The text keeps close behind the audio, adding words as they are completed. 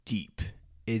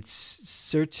it's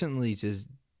certainly just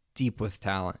deep with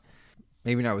talent.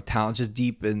 Maybe not with talent, just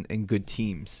deep in good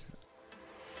teams.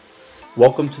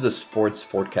 Welcome to the Sports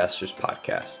Forecasters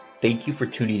Podcast. Thank you for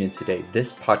tuning in today.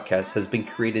 This podcast has been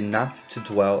created not to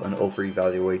dwell and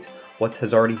over-evaluate what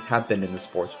has already happened in the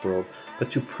sports world,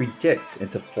 but to predict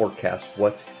and to forecast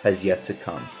what has yet to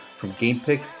come. From game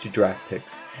picks to draft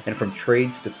picks, and from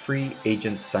trades to free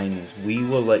agent signings, we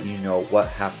will let you know what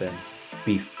happens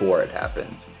before it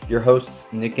happens. Your hosts,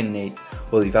 Nick and Nate,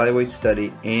 will evaluate,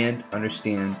 study, and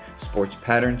understand sports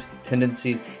patterns,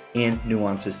 tendencies, and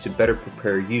nuances to better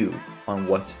prepare you on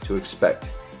what to expect.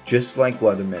 Just like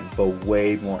weathermen, but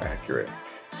way more accurate.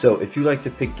 So if you like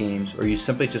to pick games, or you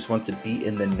simply just want to be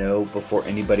in the know before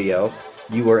anybody else,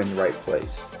 you are in the right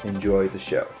place. Enjoy the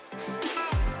show.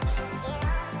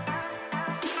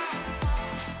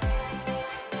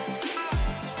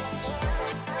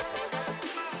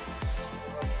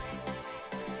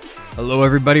 Hello,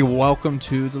 everybody. Welcome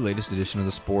to the latest edition of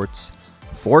the Sports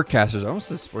Forecasters. I almost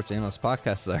said Sports Analyst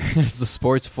Podcast. Sorry. It's the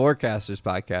Sports Forecasters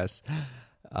Podcast.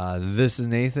 This is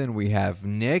Nathan. We have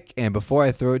Nick. And before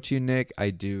I throw it to you, Nick,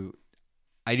 I do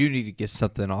need to get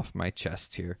something off my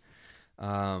chest here.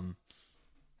 I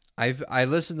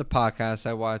listen to podcasts.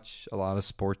 I watch a lot of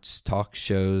sports talk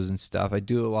shows and stuff. I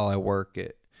do it while I work.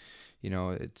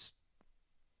 It's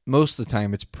most of the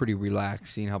time it's pretty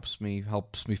relaxing. Helps me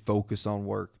focus on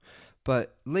work.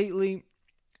 But lately,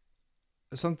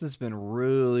 something's been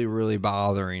really, really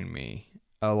bothering me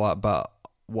a lot about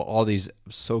what all these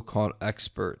so-called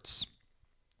experts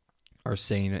are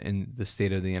saying in the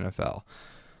state of the NFL.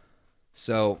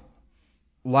 So,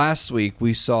 last week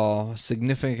we saw a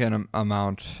significant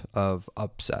amount of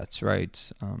upsets,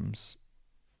 right?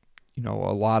 A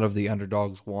lot of the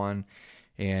underdogs won,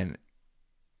 and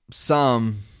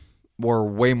some were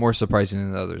way more surprising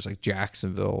than others, like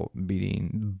Jacksonville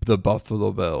beating the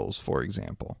Buffalo Bills, for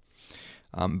example.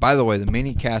 By the way, the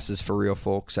mini cast is for real,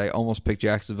 folks. I almost picked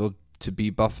Jacksonville to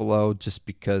beat Buffalo just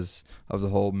because of the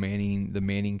whole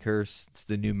Manning curse. It's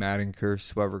the new Madden curse.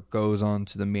 Whoever goes on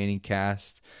to the Manning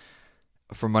cast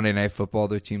for Monday Night Football,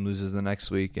 their team loses the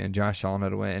next week, and Josh Allen had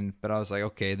to win. But I was like,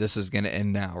 okay, this is going to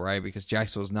end now, right? Because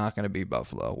Jacksonville's not going to beat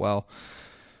Buffalo. Well,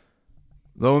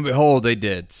 lo and behold, they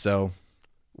did. So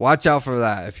watch out for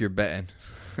that if you're betting.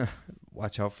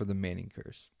 Watch out for the Manning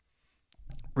curse.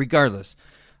 Regardless,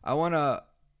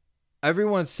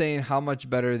 everyone's saying how much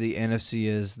better the NFC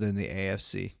is than the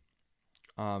AFC,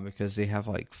 because they have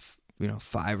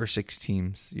 5 or 6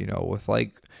 teams, with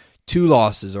 2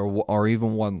 losses or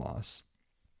even 1 loss.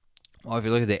 Well, if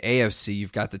you look at the AFC,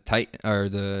 you've got the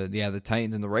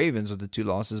Titans and the Ravens with the 2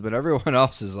 losses, but everyone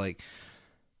else is 4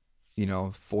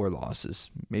 losses,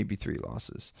 maybe 3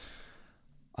 losses.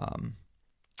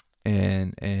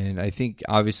 And I think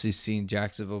obviously seeing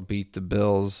Jacksonville beat the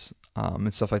Bills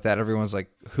and stuff like that, everyone's like,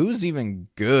 who's even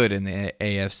good in the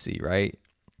AFC, right?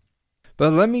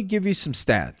 But let me give you some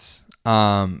stats,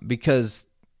 because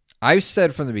I've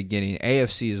said from the beginning,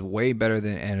 AFC is way better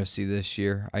than NFC this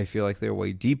year. I feel like they're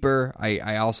way deeper.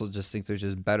 I also just think they're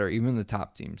just better, even the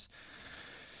top teams.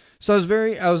 So I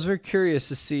was very curious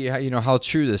to see how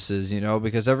true this is,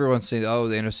 because everyone's saying, oh,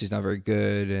 the NFC is not very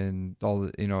good, and all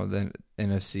the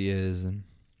NFC is, and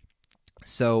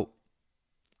so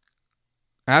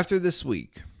after this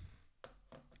week,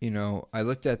 I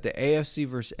looked at the AFC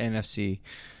versus NFC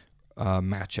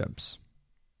matchups.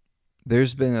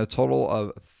 There's been a total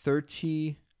of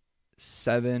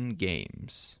 37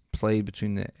 games played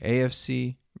between the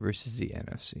AFC versus the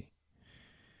NFC.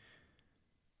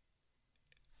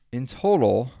 In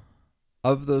total,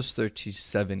 of those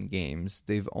 37 games,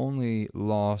 they've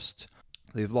lost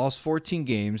 14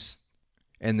 games,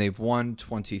 and they've won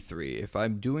 23. If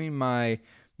I'm doing my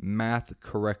math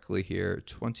correctly here,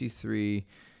 23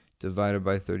 divided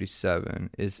by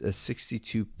 37 is a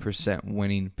 62%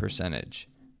 winning percentage.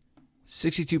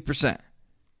 62%.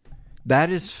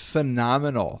 That is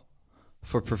phenomenal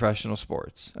for professional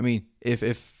sports. I mean,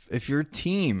 if your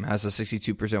team has a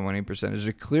 62% winning percentage,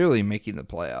 you're clearly making the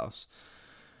playoffs.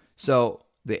 So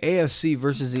the AFC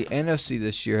versus the NFC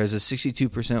this year has a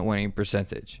 62% winning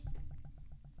percentage.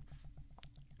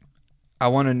 I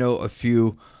want to know a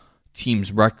few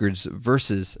teams' records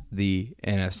versus the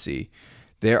NFC.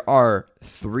 There are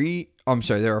 4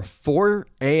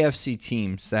 AFC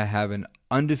teams that have an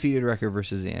undefeated record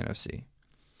versus the NFC.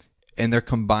 And they're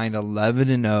combined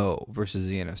 11-0 versus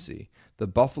the NFC. The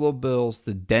Buffalo Bills,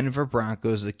 the Denver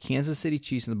Broncos, the Kansas City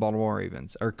Chiefs, and the Baltimore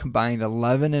Ravens are combined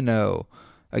 11-0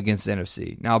 against the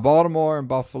NFC. Now, Baltimore and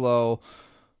Buffalo,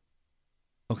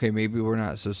 okay, maybe we're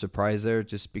not so surprised there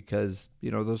just because,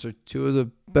 those are 2 of the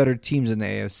better teams in the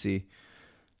AFC.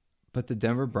 but the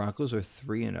Denver Broncos are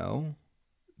 3-0.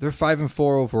 They're 5-4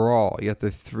 overall, yet they're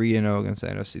 3-0 against the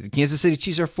NFC. The Kansas City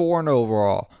Chiefs are 4-0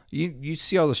 overall. You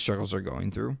see all the struggles they're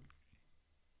going through.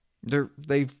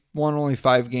 They've won only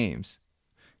 5 games,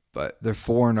 but they're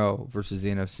 4-0 versus the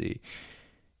NFC.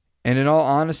 And in all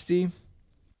honesty,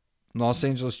 Los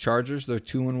Angeles Chargers, they're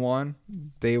 2-1.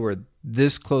 They were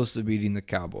this close to beating the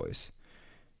Cowboys.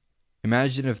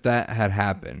 Imagine if that had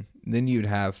happened. Then you'd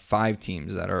have 5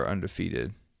 teams that are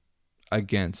undefeated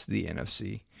against the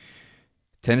NFC.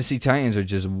 Tennessee Titans are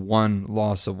just 1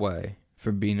 loss away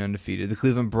from being undefeated. The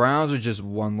Cleveland Browns are just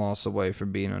 1 loss away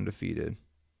from being undefeated.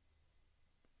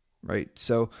 Right?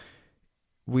 So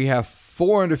we have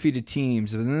 4 undefeated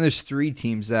teams, and then there's 3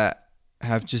 teams that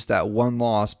have just that 1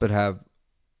 loss, but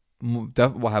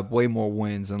will have way more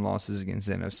wins than losses against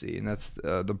the NFC, and that's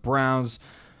the Browns,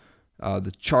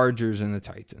 the Chargers, and the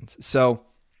Titans. So,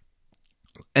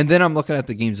 and then I'm looking at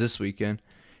the games this weekend,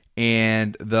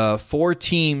 and the 4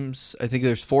 teams, I think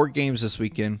there's 4 games this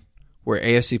weekend where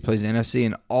AFC plays NFC,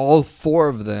 and all 4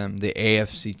 of them, the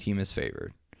AFC team is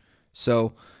favored.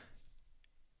 So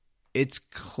it's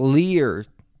clear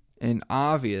and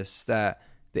obvious that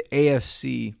the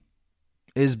AFC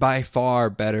is by far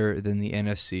better than the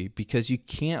NFC, because you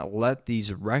can't let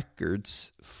these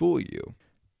records fool you.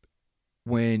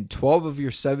 When 12 of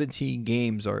your 17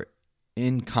 games are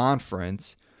in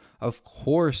conference, of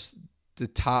course the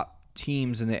top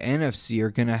teams in the NFC are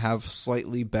going to have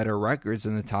slightly better records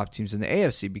than the top teams in the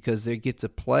AFC, because they get to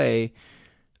play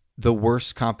the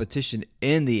worst competition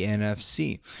in the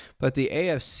NFC. But the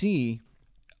AFC,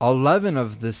 11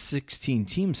 of the 16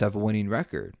 teams have a winning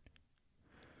record.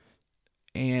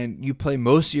 And you play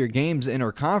most of your games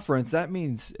interconference, that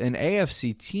means an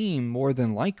AFC team more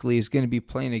than likely is going to be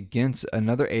playing against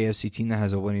another AFC team that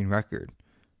has a winning record.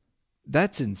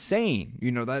 That's insane.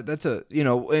 That's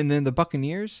and then the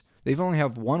Buccaneers, they've only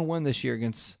have 1 win this year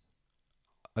against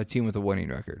a team with a winning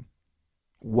record.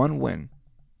 1 win.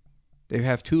 They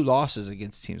have 2 losses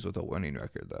against teams with a winning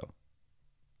record, though.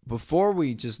 Before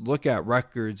we just look at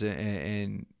records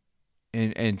and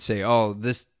say, oh,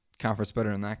 this conference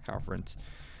better than that conference,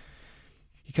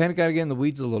 you kind of got to get in the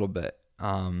weeds a little bit.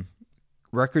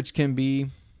 Records can be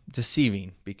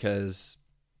deceiving, because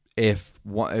if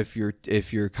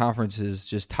your conference is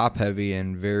just top heavy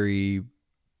and very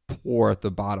poor at the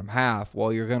bottom half,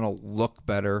 well, you're gonna look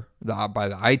better by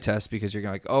the eye test, because you're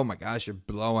gonna like, oh my gosh, you're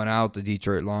blowing out the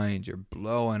Detroit Lions, you're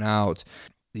blowing out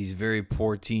these very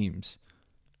poor teams.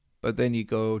 But then you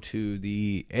go to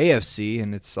the AFC,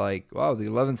 and it's like, wow, the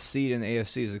 11th seed in the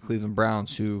AFC is the Cleveland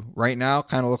Browns, who right now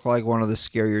kind of look like one of the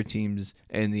scarier teams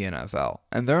in the NFL.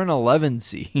 And they're an 11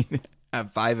 seed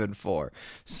at 5-4.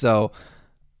 So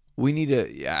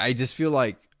I just feel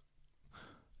like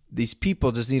these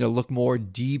people just need to look more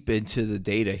deep into the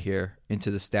data here, into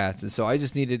the stats. And so I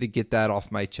just needed to get that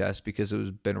off my chest, because it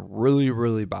was been really,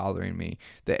 really bothering me.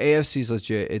 The AFC is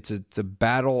legit. It's a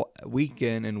battle week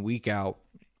in and week out.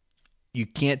 You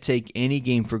can't take any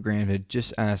game for granted.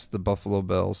 Just ask the Buffalo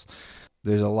Bills.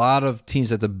 There's a lot of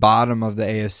teams at the bottom of the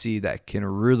AFC that can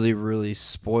really, really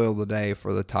spoil the day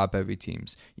for the top-heavy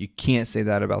teams. You can't say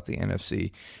that about the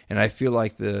NFC. And I feel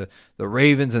like the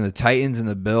Ravens and the Titans and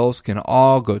the Bills can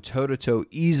all go toe-to-toe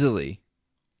easily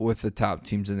with the top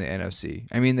teams in the NFC.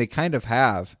 I mean, they kind of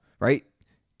have, right?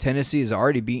 Tennessee has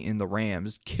already beaten the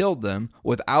Rams, killed them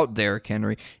without Derrick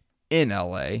Henry in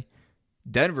L.A.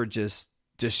 Denver just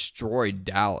destroyed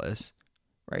Dallas,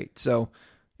 right? So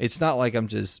it's not like I'm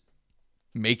just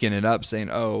making it up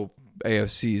saying, oh,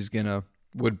 AFC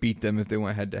would beat them if they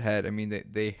went head to head. I mean,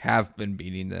 they have been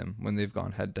beating them when they've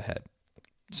gone head to head.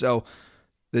 So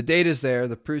the data's there,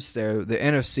 the proof's there. The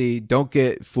NFC, don't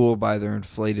get fooled by their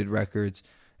inflated records.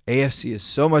 AFC is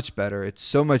so much better. It's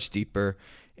so much deeper,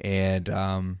 and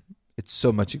it's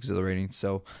so much exhilarating.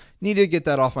 So needed to get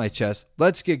that off my chest.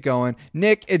 Let's get going.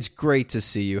 Nick, it's great to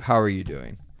see you. How are you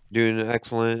doing? Doing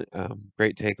excellent.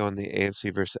 Great take on the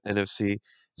AFC versus NFC.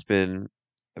 It's been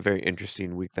a very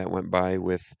interesting week that went by,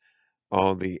 with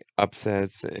all the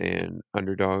upsets and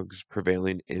underdogs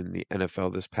prevailing in the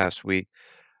NFL this past week.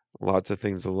 Lots of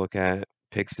things to look at.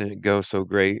 Picks didn't go so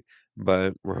great,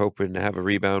 but we're hoping to have a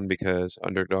rebound because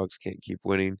underdogs can't keep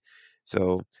winning.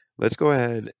 So let's go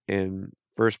ahead and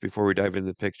first, before we dive into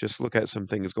the picks, just look at some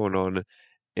things going on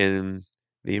in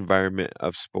the environment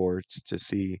of sports to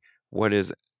see what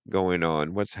is going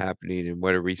on, what's happening, and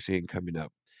what are we seeing coming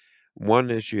up. One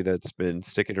issue that's been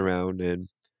sticking around and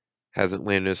hasn't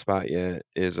landed a spot yet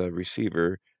is a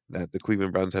receiver that the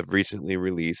Cleveland Browns have recently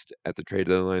released at the trade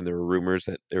deadline. There were rumors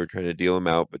that they were trying to deal him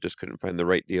out, but just couldn't find the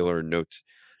right deal, or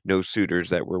no suitors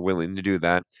that were willing to do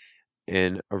that.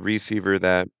 And a receiver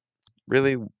that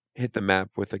really hit the map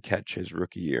with a catch his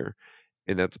rookie year,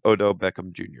 and that's Odell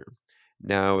Beckham Jr.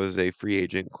 Now is a free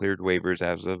agent, cleared waivers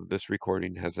as of this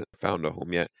recording, hasn't found a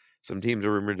home yet. Some teams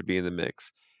are rumored to be in the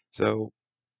mix. So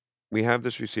we have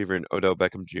this receiver in Odell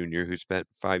Beckham Jr., who spent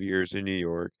 5 years in New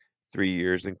York, 3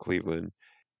 years in Cleveland.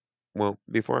 Well,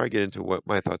 before I get into what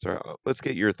my thoughts are, let's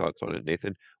get your thoughts on it,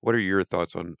 Nathan. What are your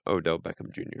thoughts on Odell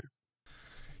Beckham Jr.?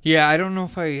 Yeah, I don't know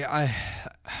if I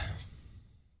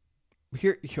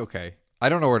here. Okay, I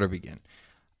don't know where to begin.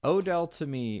 Odell to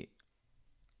me,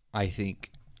 I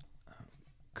think,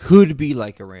 could be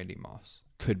like a Randy Moss.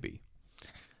 Could be.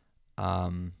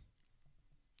 Um,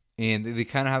 and they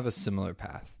kind of have a similar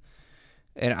path.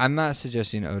 And I'm not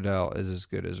suggesting Odell is as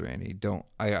good as Randy.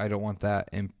 I don't want that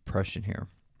impression here.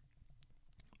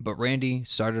 But Randy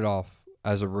started off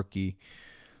as a rookie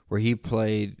where he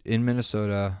played in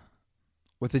Minnesota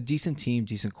with a decent team,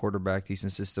 decent quarterback,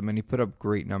 decent system, and he put up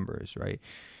great numbers, right?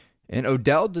 And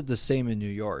Odell did the same in New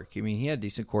York. I mean, he had a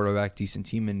decent quarterback, decent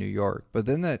team in New York, but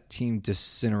then that team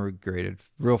disintegrated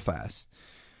real fast.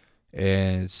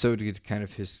 And so did kind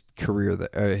of his career,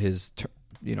 his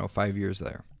 5 years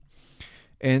there.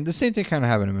 And the same thing kind of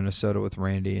happened in Minnesota with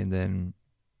Randy, and then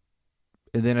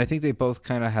I think they both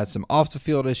kind of had some off the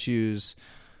field issues,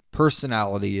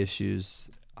 personality issues.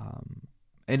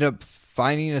 Ended up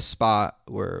finding a spot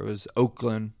where it was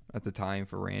Oakland at the time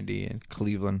for Randy and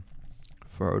Cleveland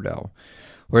for Odell.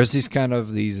 Whereas these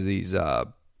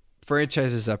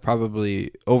franchises that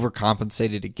probably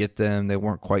overcompensated to get them, they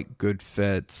weren't quite good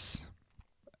fits.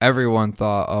 Everyone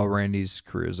thought, oh, Randy's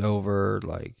career is over,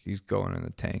 like he's going in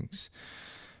the tanks,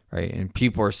 right? And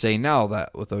people are saying now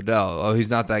that with Odell, oh, he's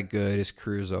not that good, his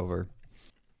career's over.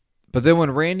 But then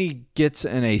when Randy gets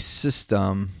in a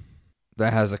system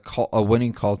that has a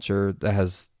winning culture, that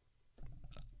has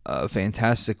a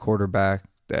fantastic quarterback,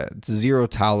 that zero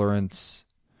tolerance,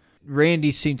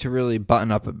 Randy seemed to really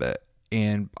button up a bit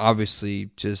and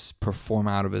obviously just perform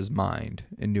out of his mind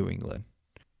in New England,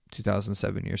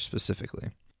 2007 year specifically.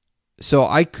 So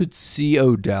I could see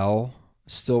Odell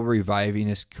still reviving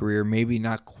his career, maybe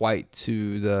not quite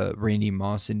to the Randy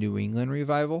Moss in New England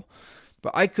revival,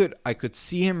 but I could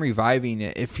see him reviving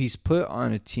it if he's put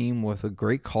on a team with a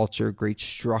great culture, great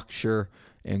structure,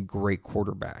 and great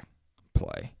quarterback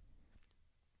play.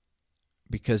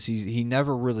 Because he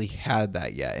never really had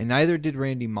that yet, and neither did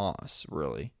Randy Moss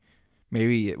really.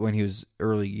 Maybe when he was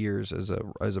early years as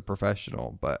a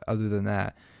professional, but other than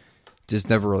that, just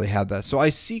never really had that. So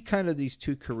I see kind of these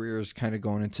two careers kind of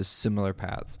going into similar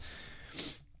paths.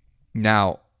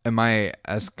 Now, am I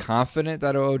as confident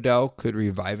that Odell could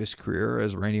revive his career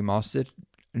as Randy Moss did?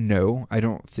 No, I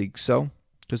don't think so,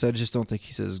 because I just don't think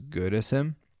he's as good as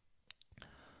him.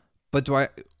 But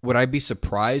would I be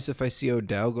surprised if I see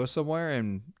Odell go somewhere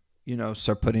and,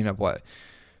 start putting up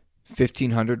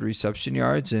 1,500 reception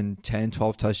yards and 10,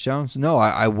 12 touchdowns? No,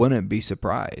 I wouldn't be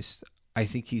surprised. I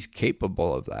think he's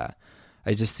capable of that.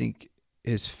 I just think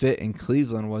his fit in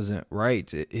Cleveland wasn't right.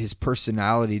 His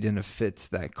personality didn't fit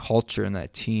that culture and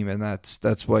that team, and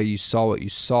that's why you saw what you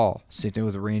saw. Same thing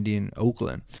with Randy in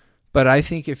Oakland. But I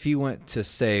think if he went to,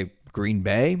 say, Green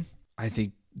Bay, I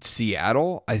think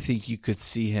Seattle, I think you could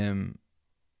see him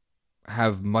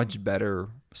have much better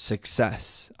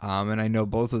success. And I know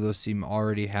both of those teams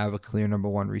already have a clear number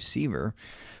one receiver,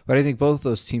 but I think both of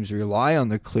those teams rely on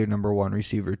their clear number one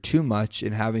receiver too much,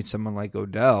 and having someone like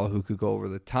Odell who could go over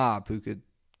the top, who could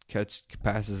catch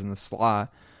passes in the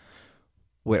slot,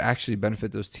 would actually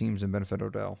benefit those teams and benefit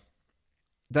Odell.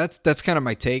 That's kind of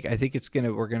my take. I think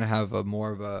we're gonna have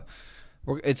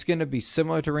it's going to be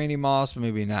similar to Randy Moss, but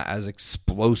maybe not as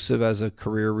explosive as a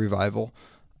career revival.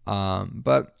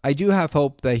 But I do have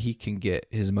hope that he can get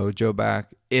his mojo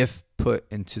back if put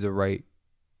into the right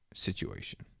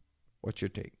situation. What's your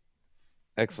take?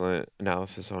 Excellent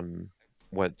analysis on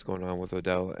what's going on with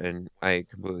Odell, and I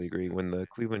completely agree. When the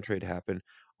Cleveland trade happened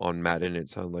on Madden, it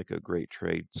sounded like a great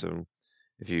trade. So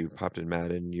if you popped in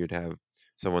Madden, you'd have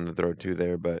someone to throw to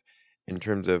there. But in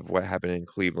terms of what happened in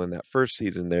Cleveland that first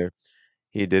season there,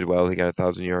 he did well. He got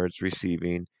 1,000 yards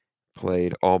receiving,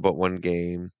 played all but one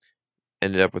game,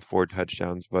 ended up with 4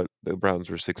 touchdowns, but the Browns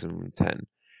were 6-10.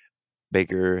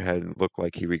 Baker had looked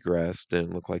like he regressed,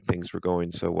 didn't look like things were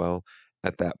going so well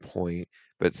at that point.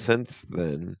 But since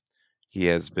then, he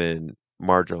has been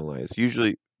marginalized,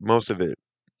 usually most of it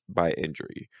by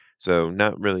injury. So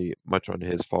not really much on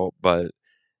his fault, but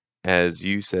as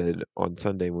you said on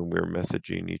Sunday when we were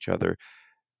messaging each other,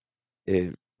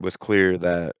 it was clear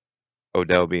that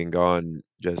Odell being gone,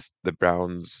 just the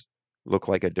Browns look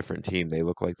like a different team. They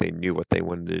look like they knew what they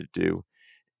wanted to do.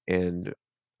 And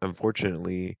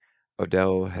unfortunately,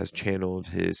 Odell has channeled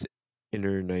his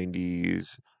inner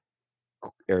 90s,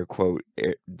 air quote,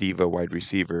 diva wide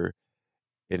receiver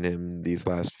in him these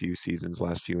last few seasons,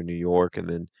 last few in New York, and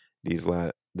then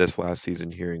this last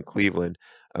season here in Cleveland,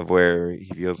 of where he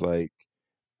feels like,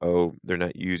 oh, they're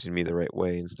not using me the right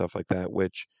way and stuff like that,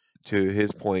 which to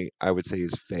his point, I would say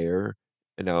is fair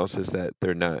analysis that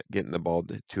they're not getting the ball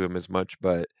to him as much.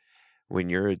 But when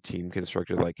you're a team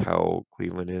constructed like how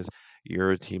Cleveland is,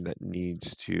 you're a team that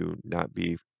needs to not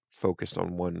be focused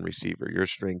on one receiver. Your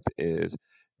strength is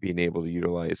being able to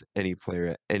utilize any player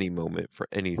at any moment for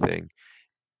anything.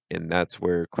 And that's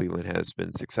where Cleveland has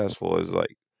been successful, is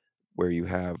like where you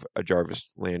have a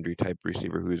Jarvis Landry type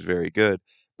receiver who's very good,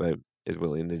 but is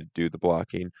willing to do the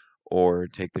blocking or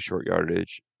take the short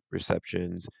yardage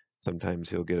receptions. Sometimes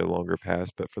he'll get a longer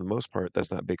pass, but for the most part,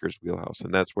 that's not Baker's wheelhouse.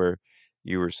 And that's where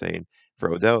you were saying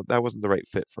for Odell, that wasn't the right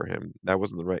fit for him. That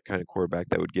wasn't the right kind of quarterback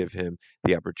that would give him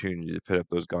the opportunity to put up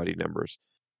those gaudy numbers.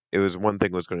 It was one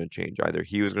thing was going to change. Either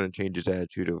he was going to change his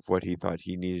attitude of what he thought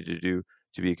he needed to do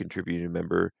to be a contributing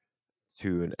member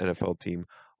to an NFL team,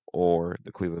 or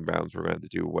the Cleveland Browns were going to have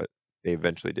to do what they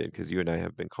eventually did. Because you and I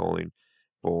have been calling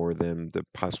for them to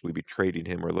possibly be trading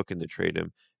him or looking to trade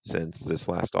him since this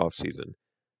last offseason.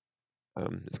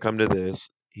 It's come to this.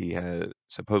 He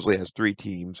supposedly has 3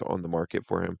 teams on the market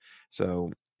for him.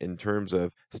 So in terms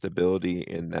of stability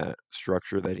in that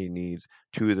structure that he needs,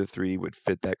 2 of the 3 would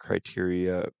fit that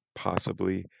criteria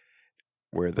possibly,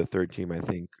 where the third team I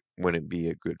think wouldn't be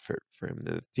a good fit for him.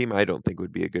 The team I don't think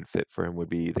would be a good fit for him would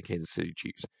be the Kansas City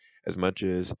Chiefs. As much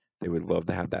as they would love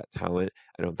to have that talent,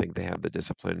 I don't think they have the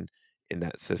discipline in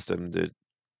that system to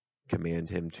command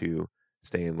him to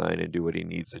stay in line and do what he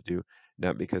needs to do.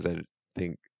 Not because I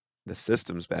think the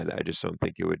system's bad. I just don't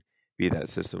think it would be that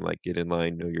system like get in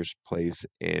line, know your place,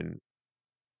 and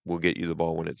we'll get you the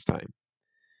ball when it's time.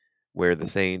 Where the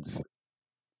Saints,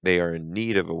 they are in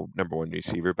need of a number 1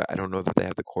 receiver, but I don't know that they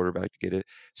have the quarterback to get it.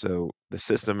 So the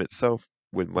system itself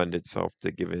would lend itself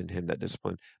to giving him that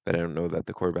discipline, but I don't know that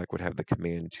the quarterback would have the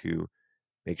command to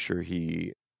make sure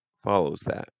he follows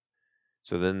that.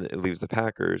 So then it leaves the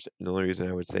Packers, and the only reason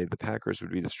I would say the Packers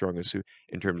would be the strongest suit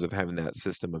in terms of having that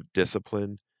system of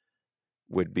discipline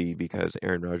would be because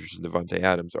Aaron Rodgers and Devontae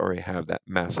Adams already have that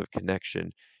massive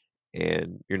connection,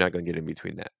 and you're not going to get in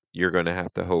between that. You're going to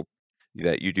have to hope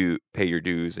that you do pay your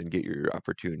dues and get your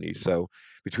opportunities. So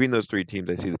between those 3 teams,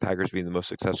 I see the Packers being the most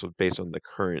successful based on the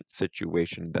current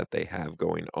situation that they have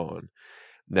going on.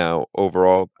 Now,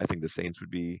 overall, I think the Saints would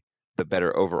be the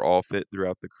better overall fit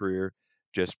throughout the career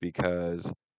just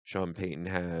because Sean Payton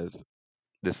has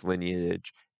this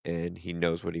lineage and he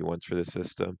knows what he wants for the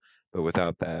system. But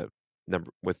without that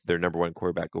with their number 1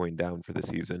 quarterback going down for the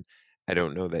season, I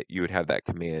don't know that you would have that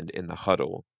command in the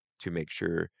huddle to make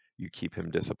sure you keep him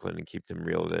disciplined and keep him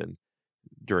reeled in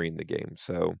during the game.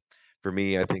 So for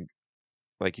me, I think,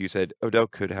 like you said, Odell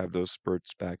could have those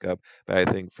spurts back up, but I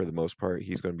think for the most part,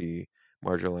 he's going to be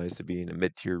marginalized to being a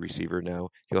mid-tier receiver now.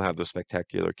 He'll have those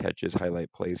spectacular catches,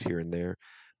 highlight plays here and there,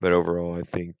 but overall, I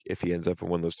think if he ends up in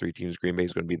one of those 3 teams, Green Bay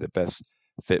is going to be the best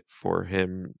fit for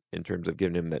him in terms of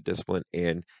giving him that discipline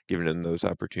and giving him those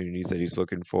opportunities that he's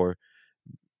looking for.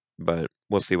 But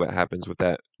we'll see what happens with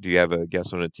that. Do you have a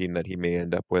guess on a team that he may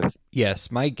end up with? Yes,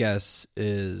 my guess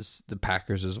is the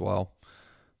Packers as well.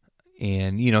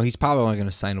 And, he's probably only going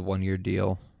to sign a 1-year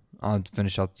deal on to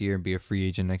finish out the year and be a free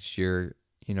agent next year,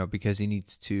 because he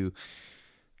needs to.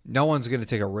 No one's going to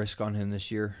take a risk on him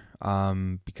this year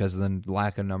because of the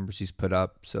lack of numbers he's put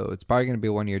up. So it's probably going to be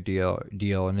a 1-year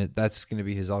deal, and that's going to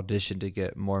be his audition to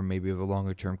get more maybe of a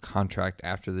longer-term contract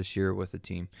after this year with the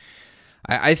team.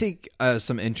 I think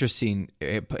some interesting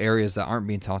areas that aren't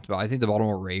being talked about. I think the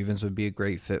Baltimore Ravens would be a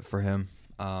great fit for him.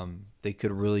 They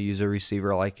could really use a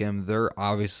receiver like him. They're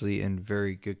obviously in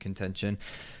very good contention.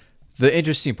 The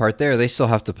interesting part there, they still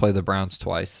have to play the Browns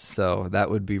twice. So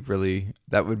that would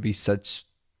be such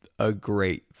a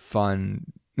great, fun,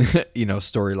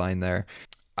 storyline there.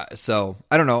 So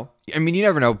I don't know. I mean, you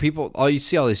never know. All you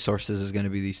see all these sources is going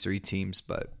to be these 3 teams,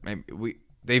 but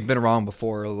they've been wrong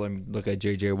before. Look at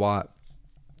J.J. Watt,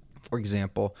 for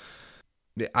example.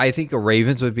 I think the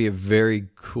Ravens would be a very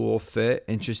cool fit,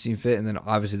 interesting fit, and then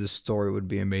obviously the story would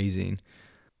be amazing,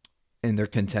 and they're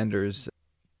contenders.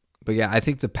 But yeah, I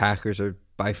think the Packers are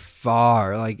by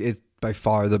far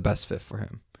the best fit for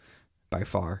him, by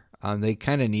far. They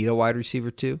kind of need a wide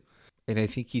receiver too, and I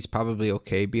think he's probably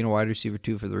okay being a wide receiver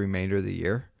too for the remainder of the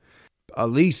year. At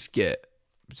least get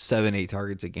 7-8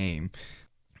 targets a game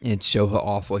and show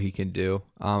off what he can do.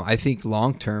 I think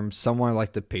long-term, somewhere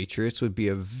like the Patriots would be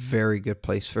a very good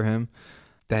place for him.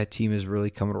 That team is really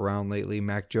coming around lately.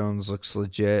 Mac Jones looks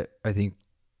legit, I think,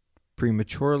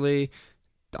 prematurely.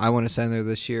 I want to send there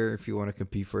this year if you want to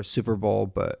compete for a Super Bowl,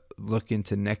 but look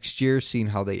into next year, seeing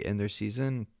how they end their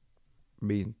season. I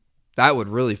mean, that would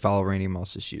really follow Randy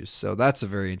Moss's shoes. So that's a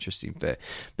very interesting fit.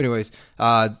 But anyways,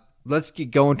 let's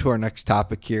get going to our next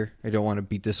topic here. I don't want to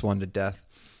beat this one to death.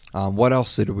 What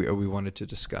else did we wanted to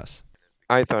discuss?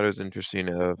 I thought it was interesting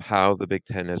of how the Big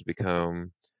Ten has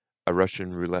become a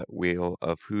Russian roulette wheel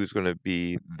of who's going to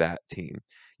be that team.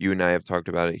 You and I have talked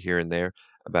about it here and there.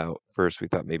 About first, we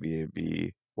thought maybe it'd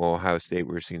be Ohio State.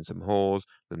 We were seeing some holes.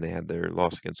 Then they had their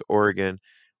loss against Oregon.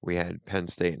 We had Penn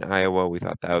State and Iowa. We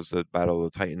thought that was the battle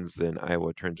of the Titans. Then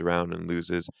Iowa turns around and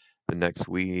loses the next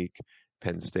week.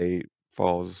 Penn State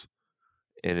falls,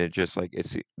 and it just like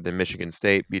it's the Michigan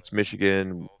State beats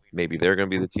Michigan. Maybe they're going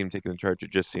to be the team taking the charge.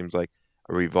 It just seems like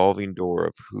a revolving door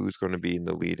of who's going to be in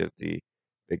the lead of the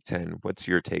Big Ten. What's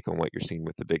your take on what you're seeing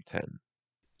with the Big Ten?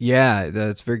 Yeah,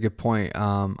 that's a very good point.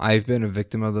 I've been a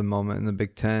victim of the moment in the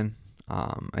Big Ten.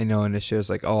 I know initially it was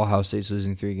like, oh, Ohio State's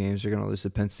losing 3 games. They're going to lose to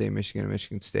Penn State, Michigan, and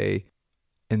Michigan State.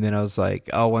 And then I was like,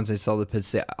 oh, once I saw the Penn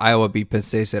State, Iowa beat Penn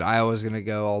State, I said Iowa's going to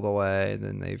go all the way. And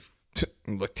then they've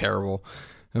looked terrible.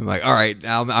 I'm like, all right,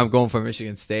 now I'm going for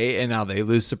Michigan State, and now they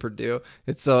lose to Purdue.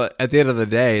 It's at the end of the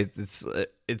day,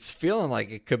 it's feeling like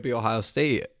it could be Ohio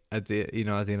State at the end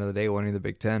of the day winning the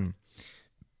Big Ten.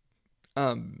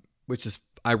 Which is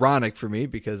ironic for me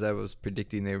because I was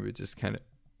predicting they would just kind of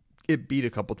get beat a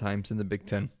couple times in the Big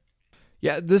Ten.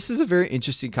 Yeah, this is a very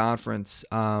interesting conference.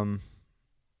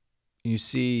 You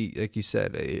see, like you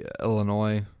said,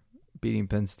 Illinois beating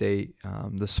Penn State,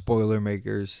 the spoiler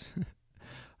makers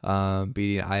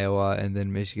beating Iowa, and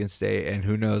then Michigan State, and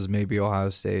who knows, maybe Ohio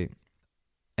State.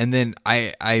 And then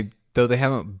I though they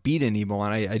haven't beat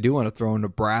anyone, I do want to throw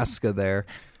Nebraska there.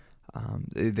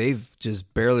 They've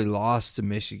just barely lost to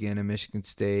Michigan and Michigan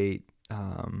State.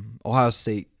 Ohio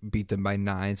State beat them by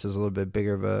 9, so it's a little bit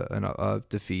bigger of a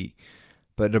defeat.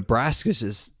 But Nebraska's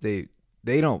just they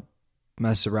don't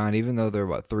mess around. Even though they're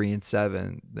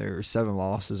 3-7, their 7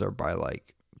 losses are by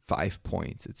like 5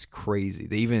 points. It's crazy.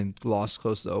 They even lost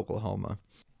close to Oklahoma.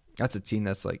 That's a team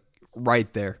that's like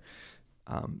right there.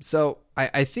 So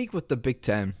I think with the Big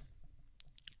Ten,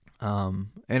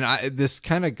 this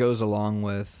kind of goes along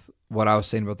with what I was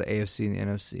saying about the AFC and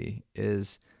the NFC,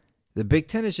 is the Big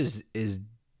Ten is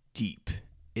deep.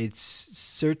 It's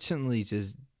certainly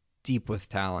just deep with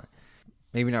talent.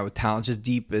 Maybe not with talent, just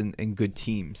deep in good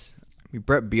teams. I mean,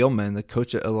 Brett Bielema, the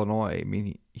coach of Illinois, I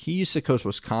mean, he used to coach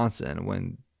Wisconsin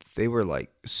when they were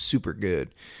like super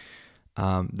good.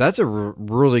 That's a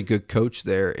really good coach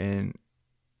there. And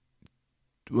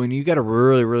when you got a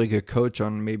really, really good coach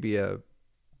on maybe a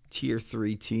tier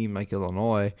 3 team like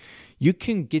Illinois, you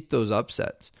can get those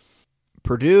upsets.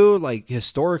 Purdue, like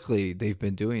historically, they've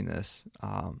been doing this.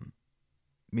 I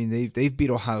mean, they've beat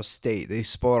Ohio State. They've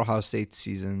spoiled Ohio State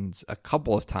seasons a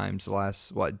couple of times the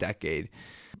last decade,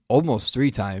 almost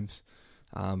 3 times.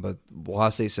 But Ohio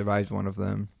State survived one of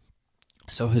them.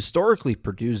 So historically,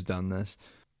 Purdue's done this,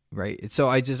 right? And so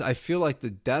I feel like the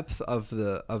depth of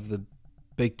the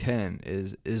Big Ten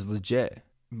is legit.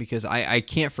 Because I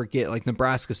can't forget, like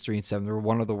Nebraska's 3-7. They were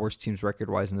one of the worst teams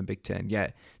record-wise in the Big Ten.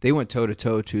 Yet they went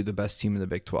toe-to-toe to the best team in the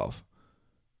Big 12.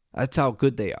 That's how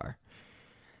good they are.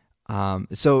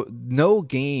 So no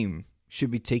game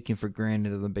should be taken for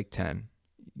granted in the Big Ten.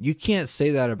 You can't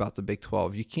say that about the Big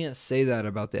 12. You can't say that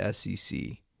about the SEC.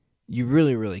 You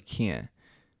really, really can't.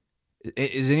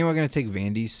 Is anyone going to take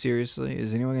Vandy seriously?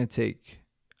 Is anyone going to take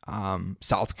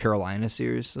South Carolina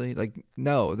seriously? Like,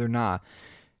 no, they're not.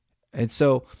 And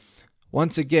so,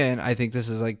 once again, I think this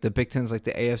is like the Big Ten's like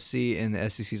the AFC and the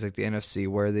SEC is like the NFC,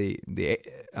 where the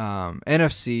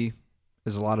NFC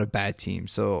is a lot of bad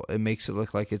teams. So it makes it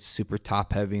look like it's super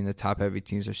top heavy, and the top heavy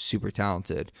teams are super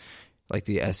talented, like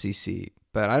the SEC.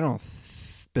 But I don't.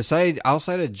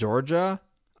 Outside of Georgia,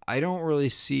 I don't really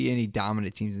see any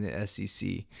dominant teams in the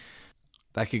SEC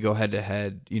that could go head to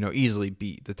head. Easily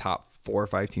beat the top 4 or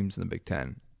 5 teams in the Big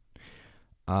Ten.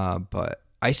 But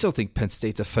I still think Penn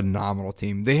State's a phenomenal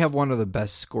team. They have one of the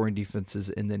best scoring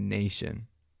defenses in the nation,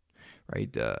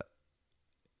 right?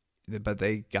 But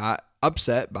they got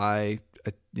upset by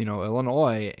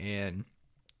Illinois and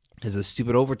because of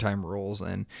stupid overtime rules,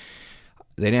 and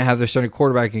they didn't have their starting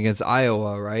quarterback against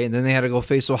Iowa, right? And then they had to go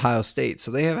face Ohio State, so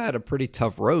they have had a pretty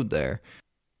tough road there.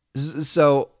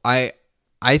 So I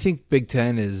think Big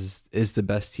Ten is the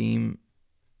best team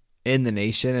in the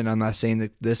nation, and I'm not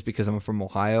saying this because I'm from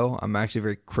Ohio. I'm actually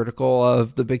very critical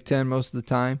of the Big Ten most of the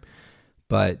time.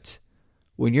 But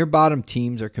when your bottom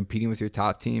teams are competing with your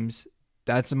top teams,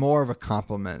 that's more of a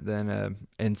compliment than an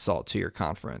insult to your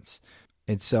conference.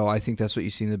 And so I think that's what you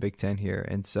see in the Big Ten here.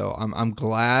 And so I'm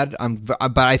glad.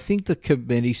 But I think the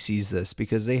committee sees this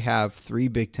because they have 3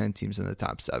 Big Ten teams in the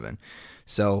top 7.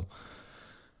 So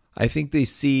I think they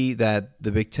see that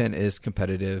the Big Ten is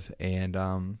competitive,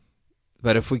 and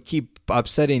but if we keep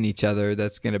upsetting each other,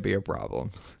 that's going to be a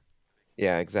problem.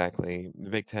 Yeah, exactly. The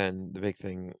Big Ten, the big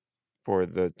thing for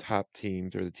the top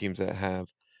teams or the teams that have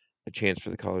a chance for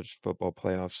the college football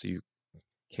playoffs, so you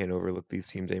can't overlook these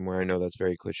teams anymore. I know that's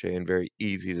very cliche and very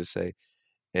easy to say,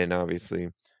 and obviously,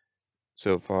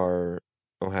 so far,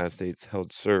 Ohio State's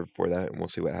held serve for that, and we'll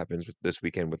see what happens this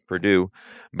weekend with Purdue.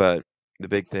 But the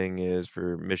big thing is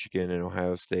for Michigan and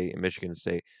Ohio State and Michigan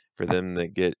State, for them to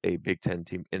get a Big Ten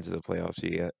team into the playoffs,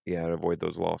 you got to avoid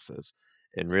those losses.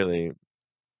 And really,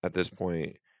 at this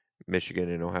point,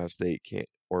 Michigan and Ohio State can't,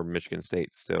 or Michigan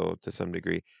State still to some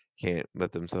degree, can't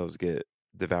let themselves get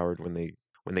devoured when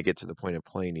they get to the point of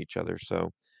playing each other.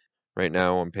 So right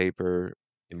now, on paper,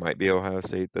 it might be Ohio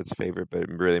State that's favored, but it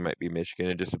really might be Michigan.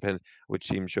 It just depends which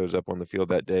team shows up on the field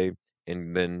that day.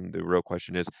 And then the real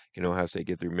question is, can Ohio State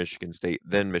get through Michigan State,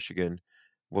 then Michigan?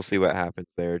 We'll see what happens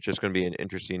there. It's just going to be an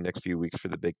interesting next few weeks for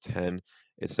the Big Ten.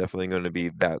 It's definitely going to be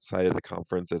that side of the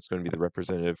conference that's going to be the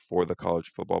representative for the college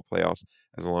football playoffs,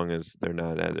 as long as they're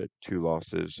not at 2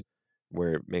 losses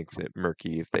where it makes it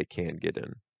murky if they can get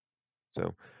in.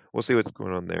 So we'll see what's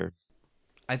going on there.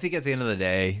 I think at the end of the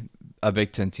day, a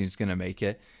Big Ten team's going to make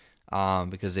it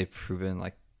because they've proven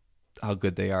like how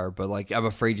good they are. But like, I'm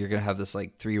afraid you're going to have this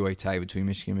like 3-way tie between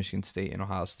Michigan, Michigan State, and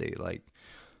Ohio State. Like,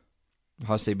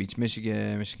 Ohio State beats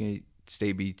Michigan, Michigan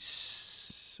State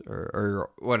beats or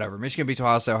whatever. Michigan beats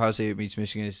Ohio State beats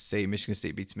Michigan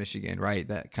State beats Michigan, right?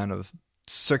 That kind of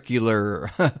circular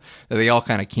that they all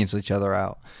kind of cancel each other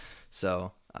out.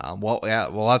 So, we'll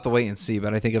have to wait and see.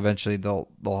 But I think eventually they'll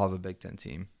have a Big Ten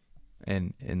team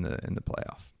in the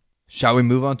playoff. Shall we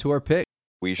move on to our pick?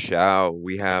 We shall.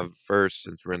 We have first,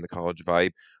 since we're in the college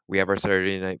vibe, we have our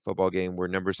Saturday night football game where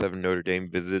number 7 Notre Dame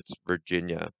visits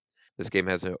Virginia. This game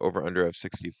has an over-under of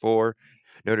 64.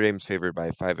 Notre Dame's favored by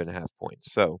 5.5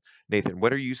 points. So, Nathan,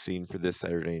 what are you seeing for this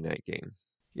Saturday night game?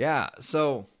 Yeah,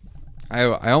 so I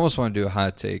almost want to do a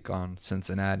hot take on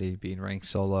Cincinnati being ranked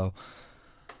so low.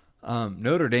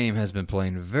 Notre Dame has been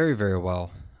playing very, very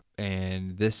well,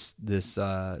 and this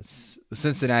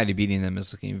Cincinnati beating them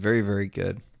is looking very, very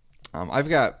good. I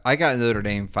got Notre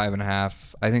Dame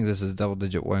 5.5. I think this is a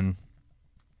double-digit win.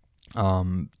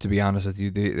 To be honest with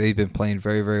you, they've been playing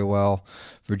very, very well.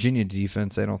 Virginia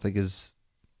defense, I don't think is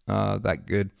that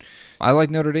good. I like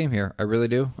Notre Dame here. I really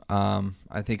do.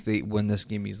 I think they win this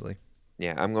game easily.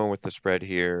 Yeah, I'm going with the spread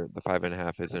here. The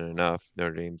 5.5 isn't enough.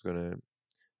 Notre Dame's going to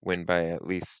win by at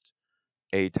least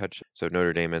a touch. So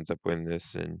Notre Dame ends up winning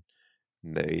this, and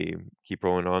they keep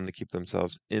rolling on to keep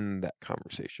themselves in that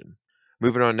conversation.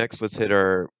 Moving on next, let's hit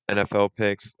our NFL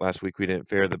picks. Last week we didn't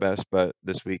fare the best, but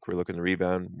this week we're looking to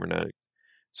rebound. We're not,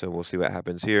 so we'll see what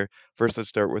happens here. First, let's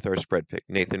start with our spread pick.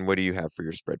 Nathan, what do you have for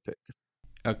your spread pick?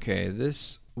 Okay,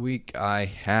 this week I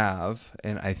have,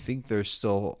 and I think they're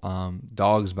still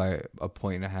dogs by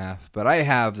 1.5, but I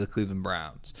have the Cleveland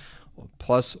Browns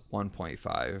plus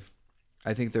 1.5.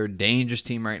 I think they're a dangerous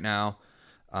team right now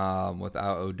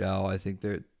without Odell. I think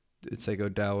it's like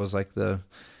Odell was like that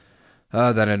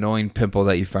annoying pimple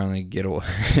that you finally get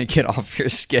off your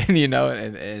skin,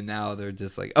 and now they're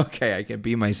just like, okay, I can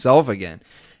be myself again.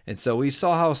 And so we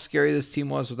saw how scary this team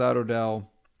was without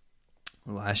Odell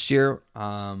last year,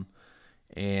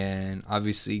 and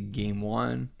obviously game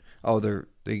 1, they're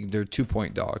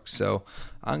 2-point dogs, so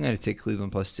I'm going to take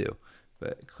Cleveland plus 2.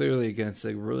 But clearly against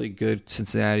a really good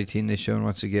Cincinnati team, they've shown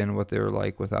once again what they were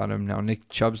like without him. Now Nick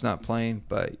Chubb's not playing,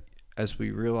 but as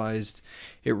we realized,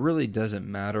 it really doesn't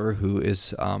matter who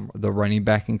is the running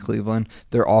back in Cleveland.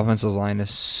 Their offensive line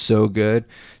is so good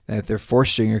that their fourth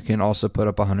stringer can also put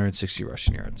up 160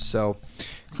 rushing yards. So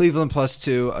Cleveland plus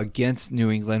 2 against New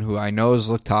England, who I know has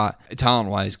looked hot.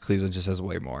 Talent-wise, Cleveland just has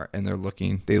way more, and they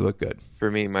look good.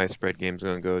 For me, my spread game is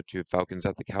going to go to Falcons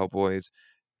at the Cowboys.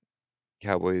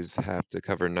 Cowboys have to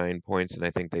cover 9 points, and I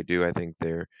think they do. I think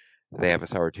they have a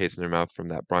sour taste in their mouth from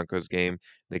that Broncos game.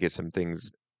 They get some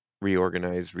things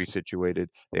reorganized, resituated.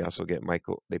 They also get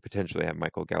they potentially have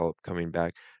Michael Gallup coming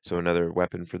back, so another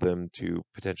weapon for them to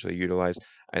potentially utilize.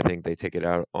 I think they take it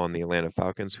out on the Atlanta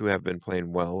Falcons, who have been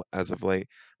playing well as of late,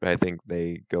 but I think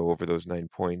they go over those 9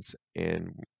 points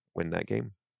and win that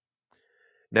game.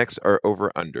 Next, our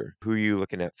over-under. Who are you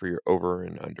looking at for your over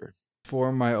and under?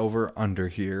 For my over-under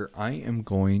here, I am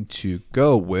going to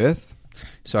go with...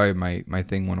 Sorry, my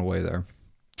thing went away there.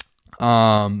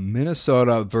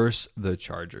 Minnesota versus the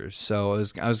Chargers. So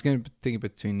I was going to think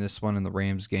between this one and the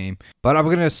Rams game, but I'm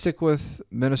going to stick with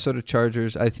Minnesota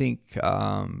Chargers. I think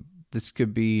this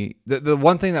could be the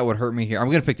one thing that would hurt me here. I'm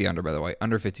going to pick the under, by the way,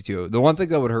 under 52. The one thing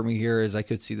that would hurt me here is I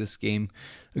could see this game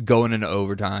going into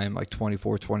overtime, like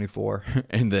 24-24,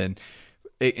 and then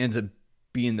it ends up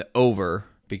being the over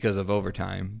because of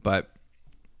overtime. But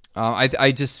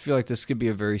I just feel like this could be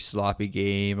a very sloppy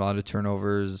game, a lot of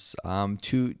turnovers,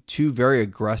 two very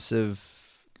aggressive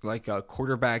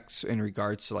quarterbacks in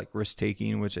regards to like risk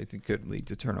taking, which I think could lead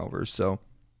to turnovers. So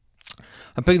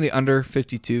I'm picking the under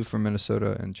 52 for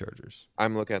Minnesota and Chargers.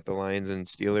 I'm looking at the Lions and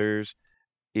Steelers.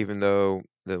 Even though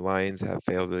the Lions have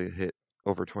failed to hit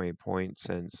over 20 points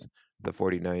since the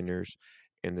 49ers,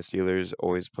 and the Steelers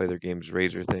always play their games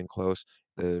razor thin close,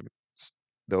 the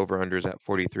over-under is at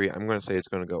 43. I'm going to say it's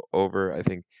going to go over. I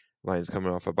think Lions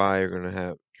coming off a bye are going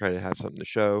to try to have something to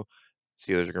show.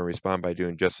 Steelers are going to respond by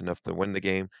doing just enough to win the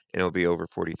game, and it'll be over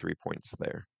 43 points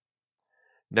there.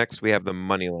 Next, we have the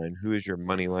money line. Who is your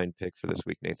money line pick for this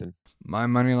week, Nathan? My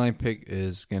money line pick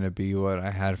is going to be what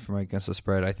I had for my against the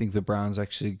spread. I think the Browns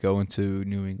actually go into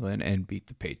New England and beat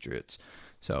the Patriots.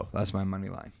 So that's my money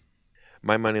line.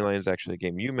 My money line is actually a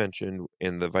game you mentioned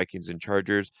in the Vikings and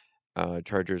Chargers.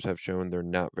 Chargers have shown they're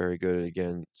not very good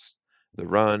against the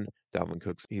run. Dalvin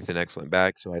Cook, he's an excellent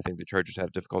back, so I think the Chargers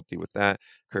have difficulty with that.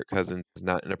 Kirk Cousins is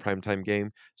not in a primetime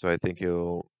game, so I think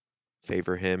he'll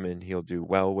favor him and he'll do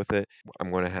well with it.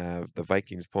 I'm going to have the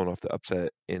Vikings pulling off the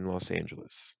upset in Los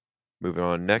Angeles. Moving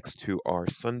on next to our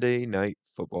Sunday night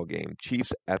football game,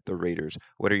 Chiefs at the Raiders.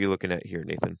 What are you looking at here,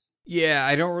 Nathan? Yeah,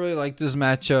 I don't really like this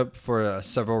matchup for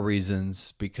several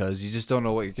reasons because you just don't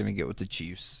know what you're going to get with the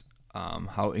Chiefs,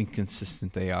 how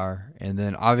inconsistent they are. And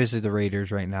then obviously the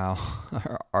Raiders right now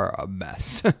are a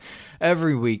mess.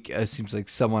 Every week it seems like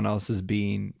someone else is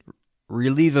being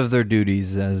relieved of their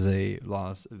duties as a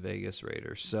Las Vegas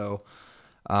Raiders. So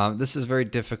this is very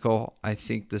difficult. I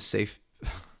think the safe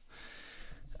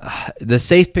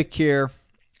pick here,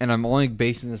 and I'm only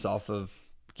basing this off of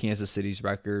Kansas City's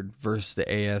record versus the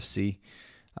AFC,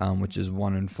 which is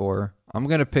 1-4. I'm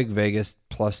gonna pick Vegas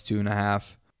plus 2.5.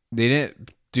 They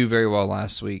didn't do very well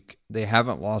last week. They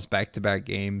haven't lost back-to-back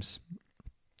games.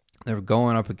 They're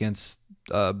going up against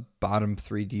bottom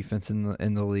 3 defense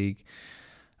in the league.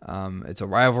 It's a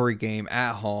rivalry game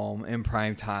at home in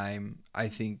prime time. I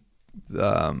think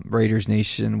the Raiders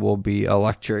Nation will be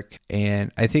electric,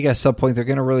 and I think at some point they're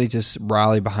going to really just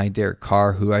rally behind Derek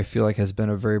Carr, who I feel like has been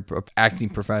a very acting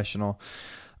professional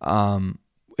in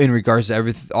regards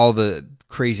to all the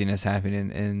craziness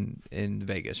happening in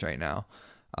Vegas right now,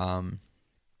 and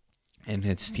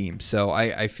his team. So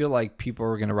I feel like people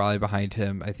are going to rally behind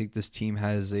him. I think this team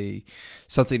has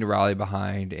something to rally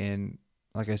behind, and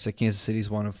like I said, Kansas City's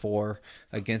 1-4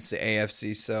 against the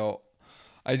AFC. So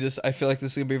I feel like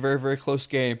this is going to be a very, very close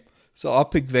game. So I'll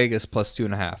pick Vegas plus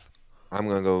 2.5. I'm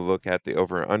going to go look at the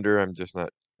over and under. I'm just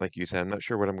not, like you said, I'm not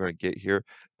sure what I'm going to get here.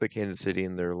 But Kansas City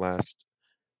in their last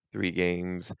 3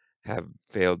 games have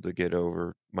failed to get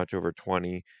much over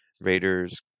 20.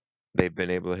 Raiders, they've been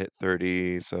able to hit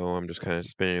 30. So I'm just kind of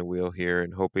spinning a wheel here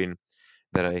and hoping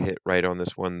that I hit right on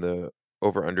this one. The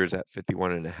over-under is at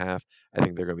 51.5. I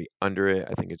think they're going to be under it.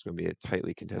 I think it's going to be a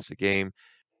tightly contested game.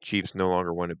 Chiefs no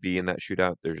longer want to be in that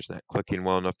shootout. They're just not clicking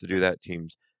well enough to do that.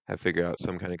 Teams have figured out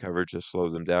some kind of coverage to slow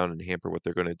them down and hamper what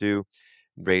they're going to do.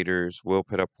 Raiders will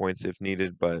put up points if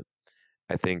needed, but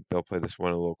I think they'll play this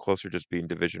one a little closer, just being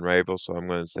division rivals. So I'm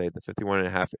going to say the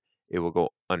 51.5, it will go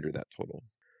under that total.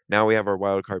 Now we have our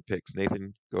wild card picks.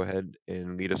 Nathan, go ahead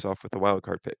and lead us off with the wild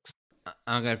card picks.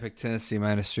 I'm going to pick Tennessee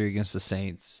 -3 against the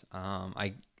Saints.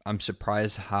 I'm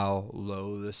surprised how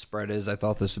low the spread is. I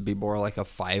thought this would be more like a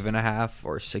 5.5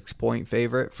 or 6-point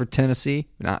favorite for Tennessee,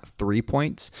 not 3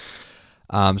 points.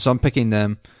 So I'm picking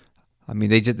them. I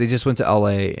mean, they just went to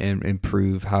LA and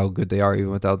prove how good they are even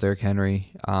without Derrick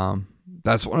Henry.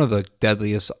 That's one of the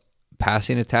deadliest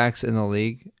passing attacks in the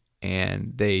league,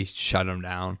 and they shut them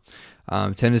down.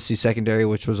 Tennessee secondary,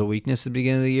 which was a weakness at the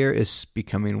beginning of the year, is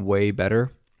becoming way better.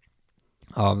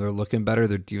 They're looking better.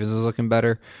 Their defense is looking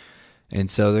better. And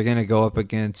so they're going to go up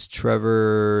against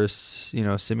Trevor,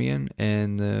 Simeon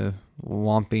and the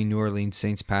whomping New Orleans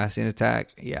Saints passing attack.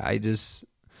 Yeah, I just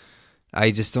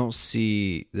don't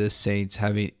see the Saints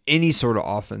having any sort of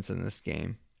offense in this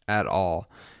game at all.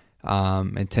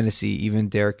 And Tennessee, even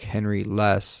Derrick Henry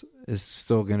less, is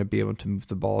still going to be able to move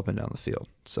the ball up and down the field.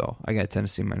 So I got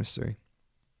Tennessee -3.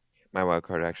 My wild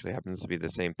card actually happens to be the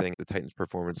same thing. The Titans'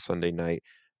 performance Sunday night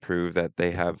proved that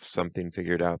they have something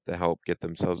figured out to help get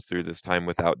themselves through this time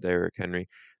without Derrick Henry.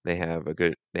 They have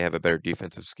a better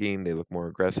defensive scheme. They look more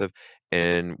aggressive.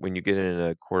 And when you get in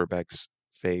a quarterback's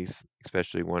face,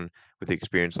 especially one with the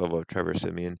experience level of Trevor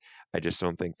Siemian, I just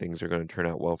don't think things are going to turn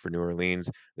out well for New Orleans.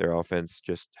 Their offense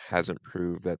just hasn't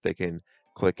proved that they can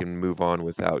click and move on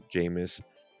without Jameis.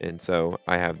 And so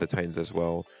I have the Titans as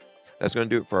well. That's going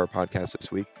to do it for our podcast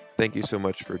this week. Thank you so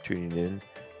much for tuning in.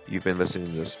 You've been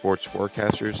listening to the Sports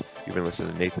Forecasters. You've been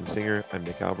listening to Nathan Singer. I'm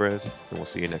Nick Alvarez, and we'll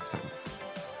see you next time.